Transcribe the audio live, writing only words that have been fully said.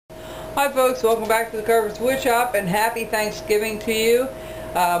Hi folks, welcome back to the Carver's Wood Shop and happy Thanksgiving to you.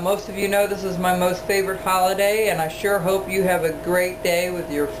 Most of you know this is my most favorite holiday, and I sure hope you have a great day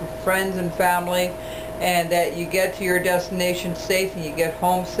with your friends and family and that you get to your destination safe and you get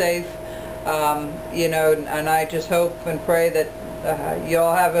home safe. And I just hope and pray that you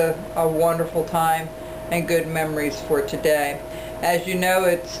all have a wonderful time and good memories for today. As you know,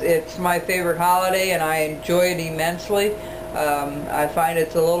 it's my favorite holiday and I enjoy it immensely. I find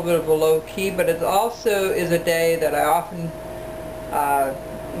it's a little bit of a low key, but it also is a day that I often,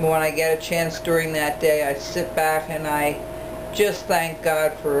 when I get a chance during that day, I sit back and I just thank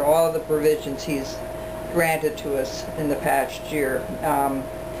God for all the provisions He's granted to us in the past year.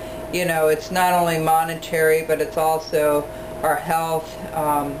 It's not only monetary, but it's also our health,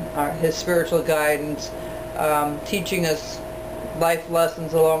 His spiritual guidance, teaching us life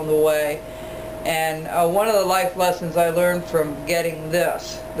lessons along the way. And one of the life lessons I learned from getting the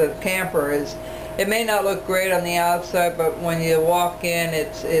camper, is it may not look great on the outside, but when you walk in,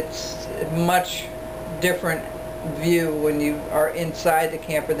 it's a much different view when you are inside the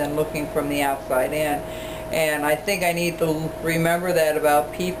camper than looking from the outside in. And I think I need to remember that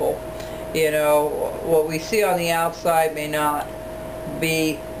about people. What we see on the outside may not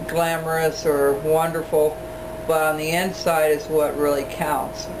be glamorous or wonderful, but on the inside is what really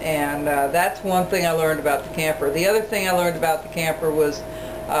counts. And that's one thing I learned about the camper. The other thing I learned about the camper was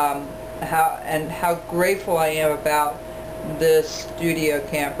how grateful I am about this studio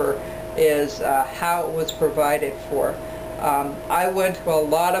camper is how it was provided for. I went to a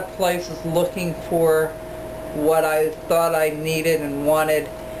lot of places looking for what I thought I needed and wanted,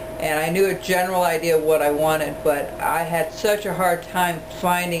 and I knew a general idea of what I wanted, but I had such a hard time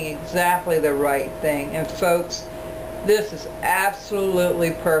finding exactly the right thing. And folks, this is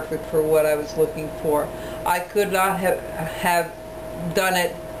absolutely perfect for what I was looking for. I could not have done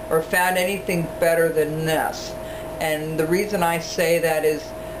it or found anything better than this. And the reason I say that is,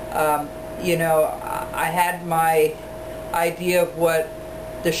 I had my idea of what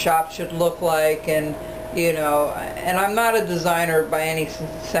the shop should look like, and I'm not a designer by any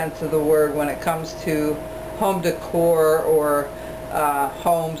sense of the word when it comes to home decor or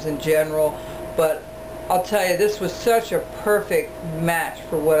homes in general, but I'll tell you, this was such a perfect match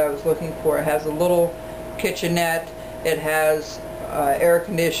for what I was looking for. It has a little kitchenette, it has air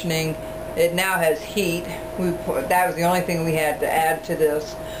conditioning, it now has heat. That was the only thing we had to add to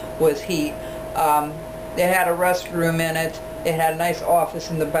this, was heat. It had a restroom in it, it had a nice office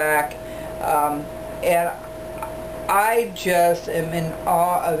in the back, and I just am in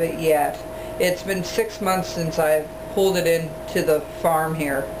awe of it yet. It's been 6 months since I pulled it into the farm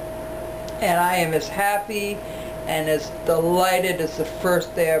here, and I am as happy and as delighted as the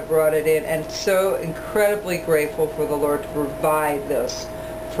first day I brought it in, and so incredibly grateful for the Lord to provide this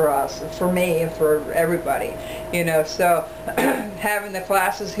for us, for me, and for everybody. So having the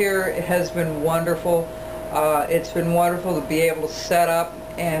classes here has been wonderful. It's been wonderful to be able to set up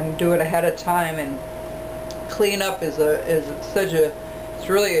and do it ahead of time, and clean up it's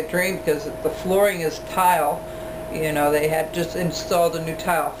really a dream, because the flooring is tile. They had just installed a new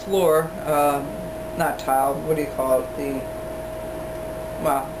tile floor, not tile, what do you call it,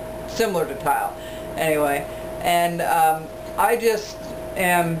 similar to tile anyway. And I just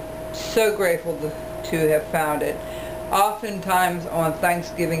am so grateful to have found it. Oftentimes on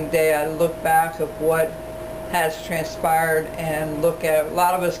Thanksgiving Day I look back of what has transpired and look at, a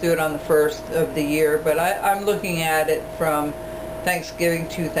lot of us do it on the first of the year, but I'm looking at it from Thanksgiving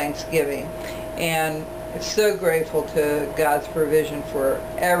to Thanksgiving, and so grateful to God's provision for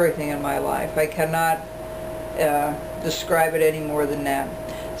everything in my life. I cannot describe it any more than that.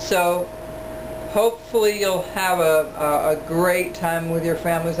 So hopefully you'll have a great time with your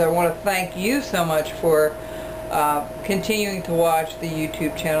families. I want to thank you so much for continuing to watch the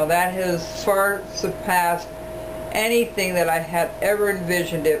YouTube channel. That has far surpassed anything that I had ever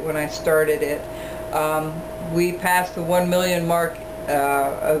envisioned it when I started it. We passed the 1 million mark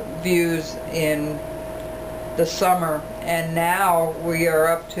of views in the summer, and now we are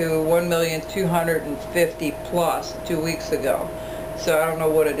up to 1,250,000 plus 2 weeks ago. So I don't know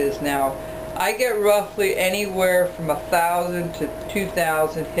what it is now. I get roughly anywhere from 1,000 to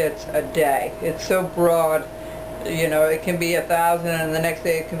 2,000 hits a day. It's so broad. It can be 1,000 and the next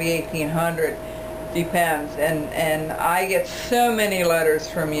day it can be 1,800. Depends. And I get so many letters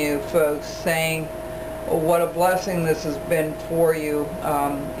from you folks saying what a blessing this has been for you,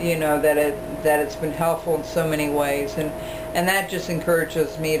 that it's been helpful in so many ways, and that just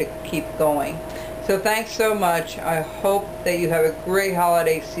encourages me to keep going. So thanks so much. I hope that you have a great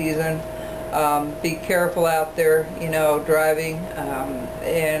holiday season. Be careful out there, you know, driving,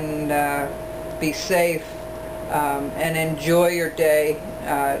 and be safe, and enjoy your day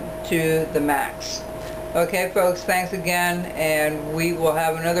to the max. Okay, folks, thanks again, and we will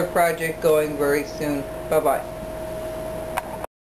have another project going very soon. Bye-bye.